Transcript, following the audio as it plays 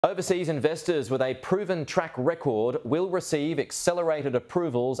Overseas investors with a proven track record will receive accelerated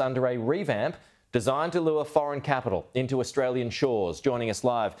approvals under a revamp designed to lure foreign capital into Australian shores. Joining us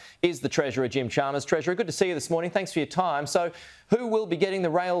live is the Treasurer, Jim Chalmers. Treasurer, good to see you this morning. Thanks for your time. So who will be getting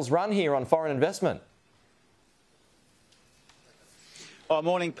the rails run here on foreign investment? Oh,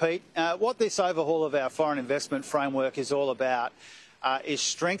 morning, Pete. What this overhaul of our foreign investment framework is all about is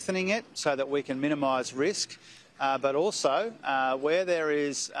strengthening it so that we can minimise risk, but also where there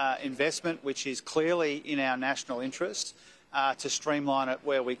is investment which is clearly in our national interest, to streamline it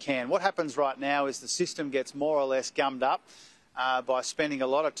where we can. What happens right now is the system gets more or less gummed up by spending a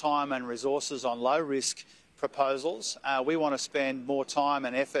lot of time and resources on low-risk proposals. We want to spend more time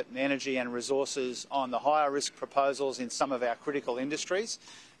and effort and energy and resources on the higher risk proposals in some of our critical industries,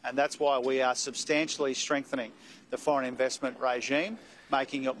 and that's why we are substantially strengthening the foreign investment regime,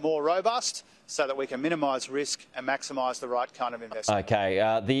 making it more robust so that we can minimise risk and maximise the right kind of investment.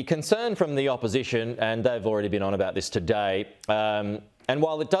 OK, the concern from the opposition, and they've already been on about this today, and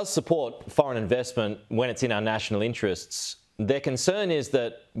while it does support foreign investment when it's in our national interests, their concern is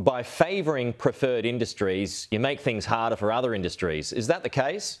that by favouring preferred industries, you make things harder for other industries. Is that the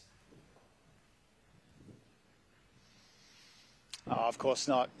case? Oh, of course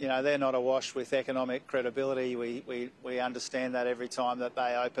not. You know, they're not awash with economic credibility. We understand that every time that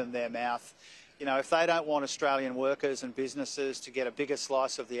they open their mouth. You know, if they don't want Australian workers and businesses to get a bigger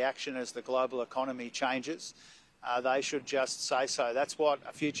slice of the action as the global economy changes, they should just say so. That's what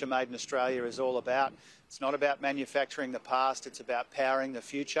a future made in Australia is all about. It's not about manufacturing the past, it's about powering the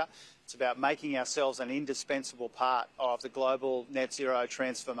future. It's about making ourselves an indispensable part of the global net zero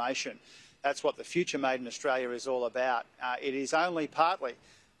transformation. That's what the future made in Australia is all about. It is only partly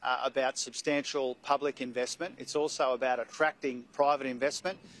about substantial public investment. It's also about attracting private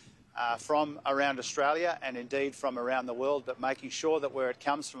investment from around Australia and indeed from around the world, but making sure that where it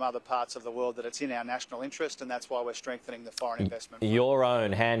comes from other parts of the world that it's in our national interest, and that's why we're strengthening the foreign investment. Your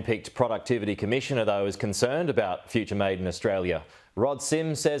own hand-picked productivity commissioner, though, is concerned about future made in Australia. Rod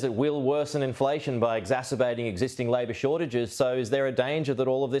Sims says it will worsen inflation by exacerbating existing labour shortages, so is there a danger that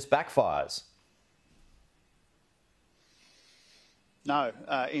all of this backfires? No,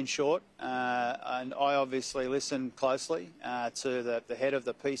 in short, and I obviously listened closely to the head of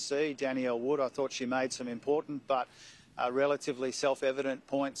the PC, Danielle Wood. I thought she made some important but relatively self-evident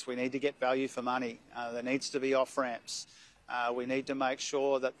points. We need to get value for money. There needs to be off-ramps. We need to make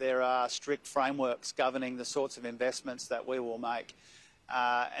sure that there are strict frameworks governing the sorts of investments that we will make.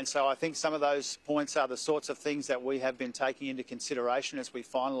 And so I think some of those points are the sorts of things that we have been taking into consideration as we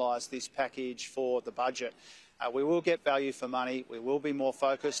finalise this package for the budget. We will get value for money. We will be more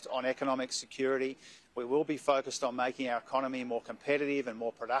focused on economic security. We will be focused on making our economy more competitive and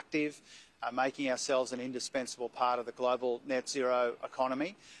more productive, making ourselves an indispensable part of the global net zero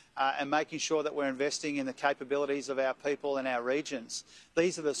economy, and making sure that we're investing in the capabilities of our people and our regions.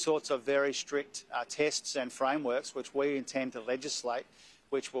 These are the sorts of very strict tests and frameworks which we intend to legislate,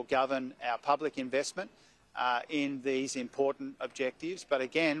 which will govern our public investment in these important objectives. But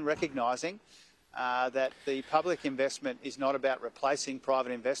again, recognising that the public investment is not about replacing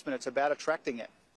private investment, it's about attracting it.